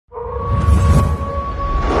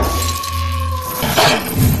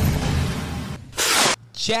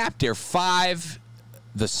Chapter 5,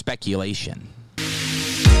 The Speculation.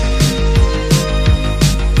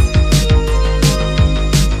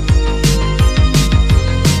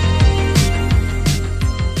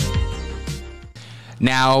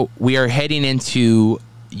 Now, we are heading into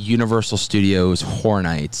Universal Studios Horror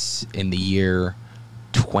Nights in the year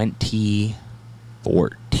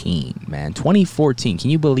 2014, man. 2014.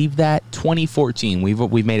 Can you believe that? 2014.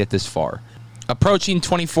 We've made it this far. Approaching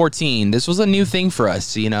 2014, this was a new thing for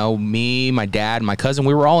us. You know, me, my dad, my cousin,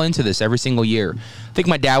 we were all into this every single year. I think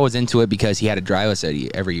my dad was into it because he had to drive us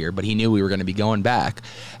every year, but he knew we were going to be going back.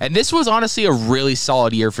 And this was honestly a really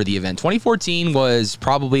solid year for the event. 2014 was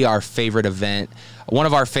probably our favorite event, one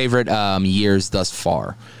of our favorite years thus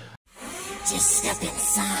far. Just step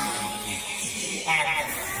inside, and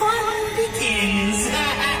the fun begins.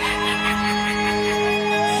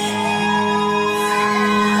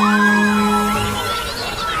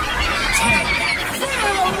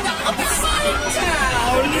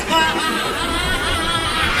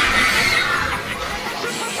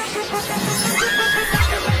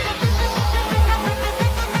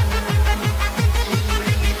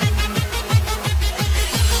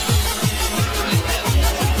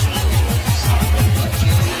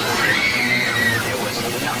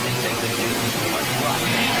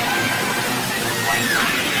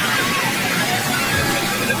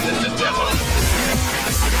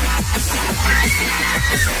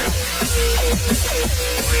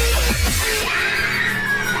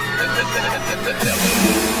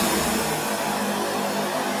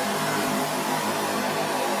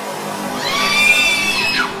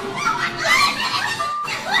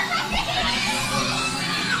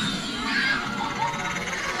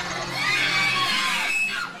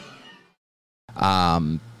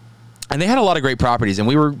 And they had a lot of great properties, and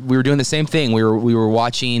we were doing the same thing. We were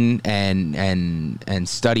watching and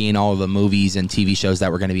studying all of the movies and TV shows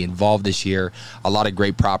that were going to be involved this year. A lot of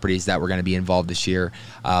great properties that were going to be involved this year.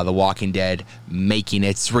 The Walking Dead making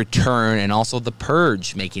its return, and also The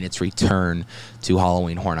Purge making its return to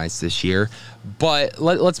Halloween Horror Nights this year. But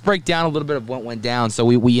let's break down a little bit of what went down. So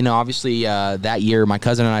we you know, obviously that year my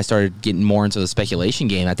cousin and I started getting more into the speculation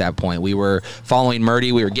game. At that point, we were following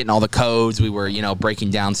Murdy. We were getting all the codes. We were, you know,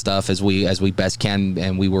 breaking down stuff as we best can,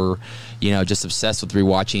 and we were, you know, just obsessed with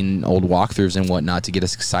rewatching old walkthroughs and whatnot to get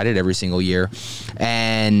us excited every single year.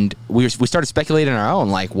 And we started speculating our own,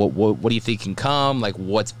 like what do you think can come, like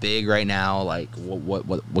what's big right now, like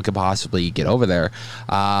what could possibly get over there.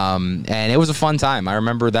 And it was a fun time. I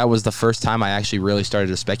remember that was the first time I actually really started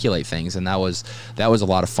to speculate things, and that was a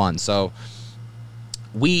lot of fun. So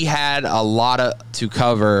we had a lot to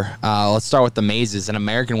cover. Let's start with the mazes. An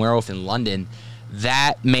American Werewolf in London.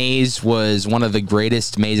 That maze was one of the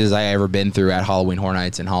greatest mazes I ever been through at Halloween Horror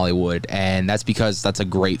Nights in Hollywood, and that's because that's a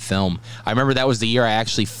great film. I remember that was the year I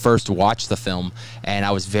actually first watched the film, and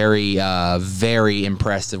I was very, very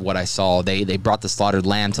impressed with what I saw. They brought the slaughtered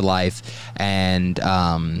lamb to life, and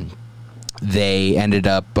they ended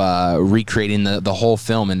up recreating the whole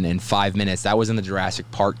film in 5 minutes. That was in the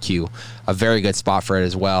Jurassic Park queue, a very good spot for it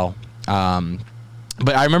as well.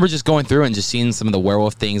 But I remember just going through and just seeing some of the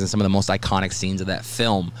werewolf things and some of the most iconic scenes of that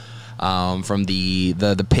film, from the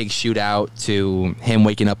pig shootout to him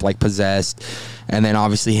waking up like possessed, and then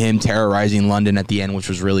obviously him terrorizing London at the end, which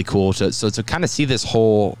was really cool. So to kind of see this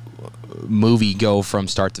whole movie go from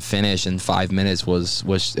start to finish in 5 minutes was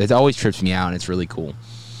it always trips me out, and it's really cool.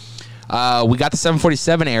 We got the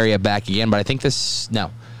 747 area back again, but I think this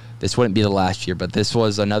wouldn't be the last year, but this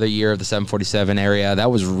was another year of the 747 area. That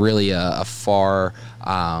was really a far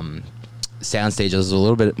soundstage. It was a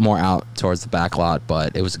little bit more out towards the back lot,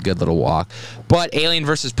 but it was a good little walk. But Alien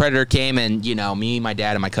versus Predator came, and, you know, me, my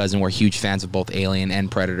dad, and my cousin were huge fans of both Alien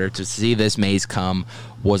and Predator. To see this maze come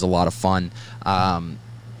was a lot of fun.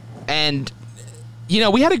 And, you know,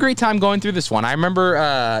 we had a great time going through this one. I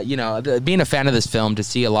remember, you know, being a fan of this film, to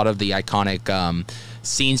see a lot of the iconic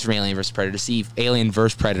scenes from Alien vs. Predator, to see Alien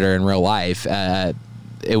vs. Predator in real life,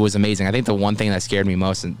 it was amazing. I think the one thing that scared me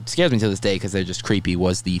most, and scares me to this day because they're just creepy,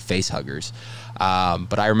 was the face huggers.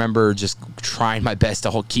 But I remember just trying my best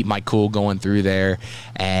to keep my cool going through there,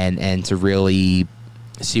 and to really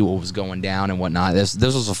see what was going down and whatnot. This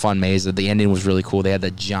was a fun maze. The ending was really cool. They had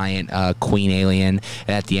the giant queen alien,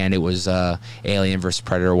 and at the end it was Alien vs.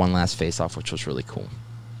 Predator, one last face-off, which was really cool.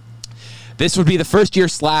 This would be the first year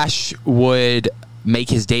Slash would make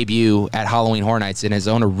his debut at Halloween Horror Nights in his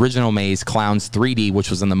own original maze, Clowns 3D, which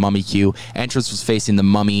was in the Mummy queue. Entrance was facing the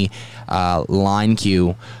Mummy line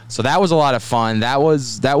queue. So that was a lot of fun. That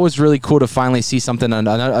was really cool to finally see something,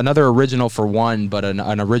 another original for one, but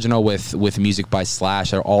an original with music by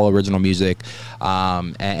Slash, all original music.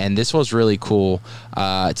 And this was really cool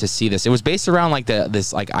to see this. It was based around like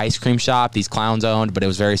this like ice cream shop these clowns owned, but it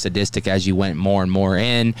was very sadistic as you went more and more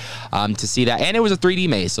in to see that. And it was a 3D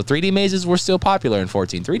maze. So 3D mazes were still popular in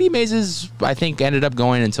 14. 3D mazes, I think, ended up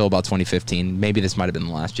going until about 2015. Maybe this might have been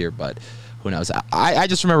the last year, but who knows? I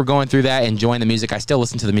just remember going through that, enjoying the music. I still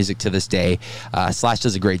listen to the music to this day. Slash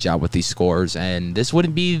does a great job with these scores, and this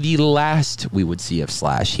wouldn't be the last we would see of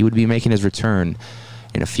Slash. He would be making his return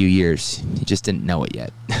in a few years. He just didn't know it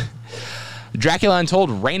yet. Dracula Untold,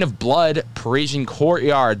 Reign of Blood, Parisian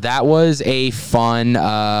Courtyard. That was a fun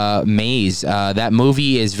maze. That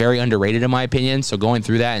movie is very underrated in my opinion, so going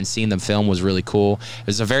through that and seeing them film was really cool. It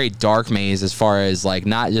was a very dark maze as far as like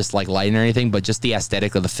not just like lighting or anything, but just the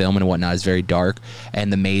aesthetic of the film and whatnot is very dark,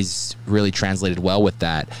 and the maze really translated well with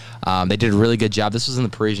that. They did a really good job. This was in the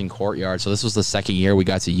Parisian Courtyard, so this was the second year we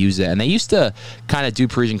got to use it. And they used to kind of do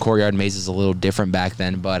Parisian Courtyard mazes a little different back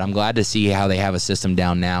then, but I'm glad to see how they have a system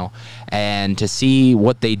down now. And to see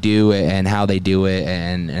what they do and how they do it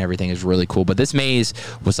and everything is really cool. But this maze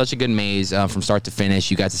was such a good maze from start to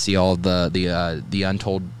finish. You got to see all the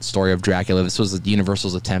untold story of Dracula. This was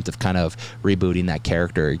Universal's attempt of kind of rebooting that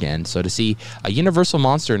character again. So to see a Universal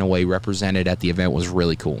monster in a way represented at the event was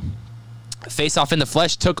really cool. Face Off in the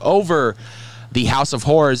Flesh took over the House of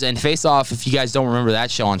Horrors, and Face Off, if you guys don't remember that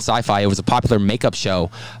show on Sci-Fi, it was a popular makeup show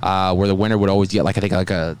where the winner would always get like I think like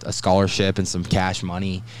a scholarship and some cash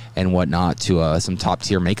money and whatnot to some top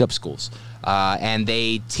tier makeup schools. And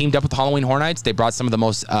they teamed up with Halloween Horror Nights. They brought some of the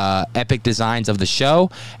most epic designs of the show,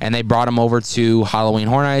 and they brought them over to Halloween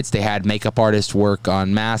Horror Nights. They had makeup artists work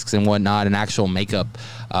on masks and whatnot, and actual makeup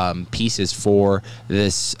pieces for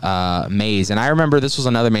this maze. And I remember this was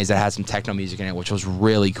another maze that had some techno music in it, which was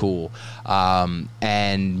really cool.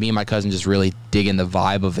 And me and my cousin just really digging the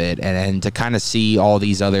vibe of it, and to kind of see all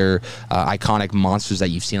these other iconic monsters that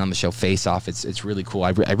you've seen on the show Face Off, it's really cool. I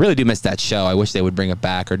really do miss that show. I wish they would bring it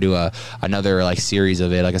back or do another like series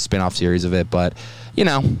of it, like a spin-off series of it, but you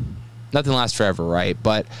know, nothing lasts forever, right?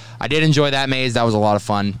 But I did enjoy that maze. That was a lot of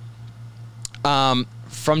fun.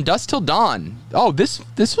 From Dusk Till Dawn. Oh, this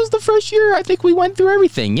was the first year I think we went through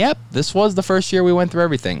everything. Yep, this was the first year we went through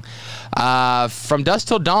everything. From Dusk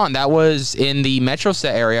Till Dawn, that was in the Metro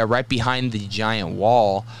Set area, right behind the giant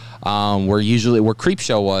wall, where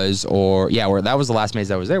Creepshow was, or yeah, that was the last maze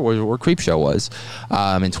that was there, where Creepshow was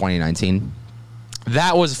in 2019.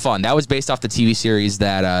 That was fun. That was based off the TV series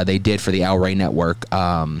that they did for the Al Ray Network.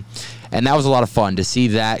 And that was a lot of fun to see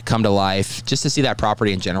that come to life. Just to see that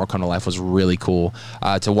property in general come to life was really cool.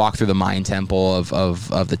 To walk through the Mayan temple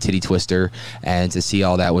of the Titty Twister and to see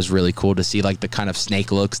all that was really cool. To see like the kind of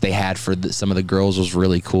snake looks they had for some of the girls was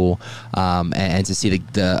really cool. And to see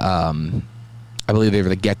I believe they were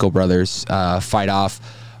the Gecko brothers fight off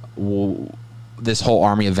this whole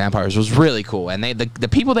army of vampires was really cool. And the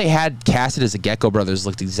people they had casted as the Gecko brothers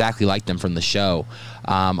looked exactly like them from the show.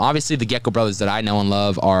 Obviously the Gecko brothers that I know and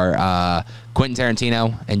love are Quentin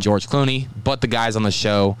Tarantino and George Clooney, but the guys on the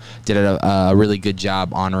show did a really good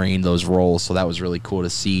job honoring those roles, so that was really cool to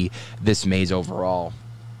see this maze overall.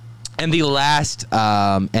 And the last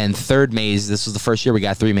and third maze, this was the first year we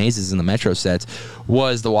got 3 mazes in the Metro sets,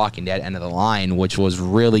 was The Walking Dead End of the Line, which was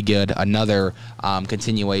really good. Another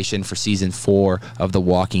continuation for season 4 of The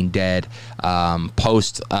Walking Dead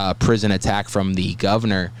post prison attack from the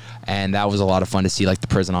governor. And that was a lot of fun to see, like the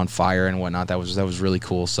prison on fire and whatnot. That was really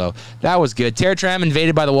cool. So that was good. Terror Tram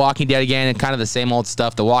invaded by The Walking Dead again, and kind of the same old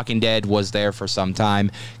stuff. The Walking Dead was there for some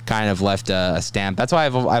time, kind of left a stamp. That's why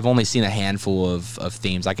I've only seen a handful of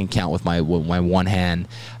themes. I can count with my one hand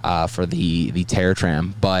for the Terror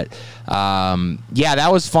Tram. But yeah,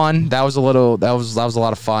 that was fun. That was a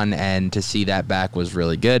lot of fun, and to see that back was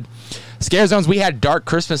really good. Scare Zones, we had Dark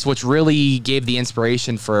Christmas, which really gave the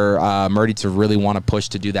inspiration for Murdy to really want to push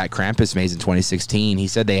to do that Krampus maze in 2016. He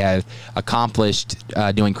said they have accomplished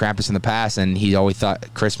doing Krampus in the past, and he always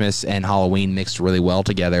thought Christmas and Halloween mixed really well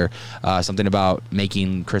together. Something about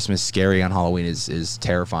making Christmas scary on Halloween is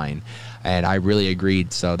terrifying, and I really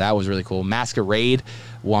agreed. So that was really cool. Masquerade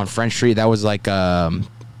on French Street, that was like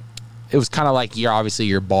it was kind of like obviously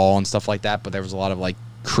your ball and stuff like that, but there was a lot of like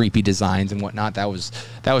creepy designs and whatnot. That was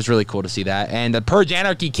really cool to see that. And the Purge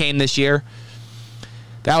Anarchy came this year.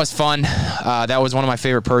 That was fun. That was one of my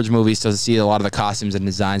favorite Purge movies. So to see a lot of the costumes and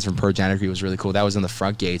designs from Purge Anarchy was really cool. That was in the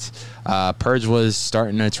front gates. Purge was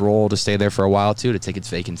starting its role to stay there for a while too, to take its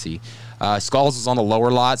vacancy. Skulls was on the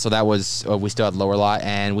lower lot, so that was we still had lower lot,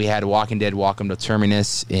 and we had Walking Dead: Welcome to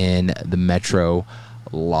Terminus in the Metro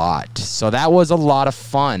lot. So that was a lot of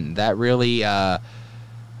fun. That really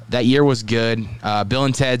that year was good. Bill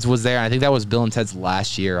and Ted's was there. I think that was Bill and Ted's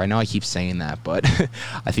last year. I know I keep saying that, but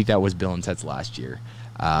I think that was Bill and Ted's last year.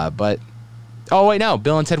 But oh wait, no,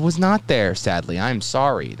 Bill and Ted was not there. Sadly, I'm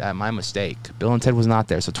sorry. That my mistake. Bill and Ted was not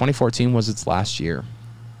there. So 2014 was its last year.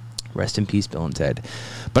 Rest in peace, Bill and Ted.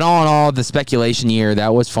 But all in all, the speculation year,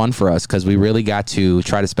 that was fun for us because we really got to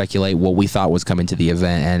try to speculate what we thought was coming to the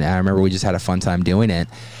event. And I remember we just had a fun time doing it.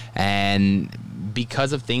 And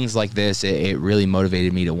because of things like this, it really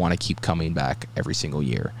motivated me to want to keep coming back every single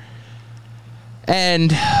year.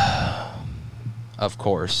 And of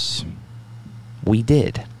course, we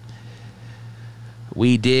did.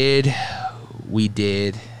 We did. We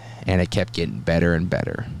did. And it kept getting better and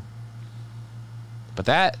better. But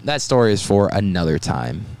that story is for another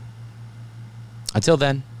time. Until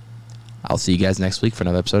then, I'll see you guys next week for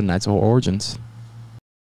another episode of Knights of Horror Origins.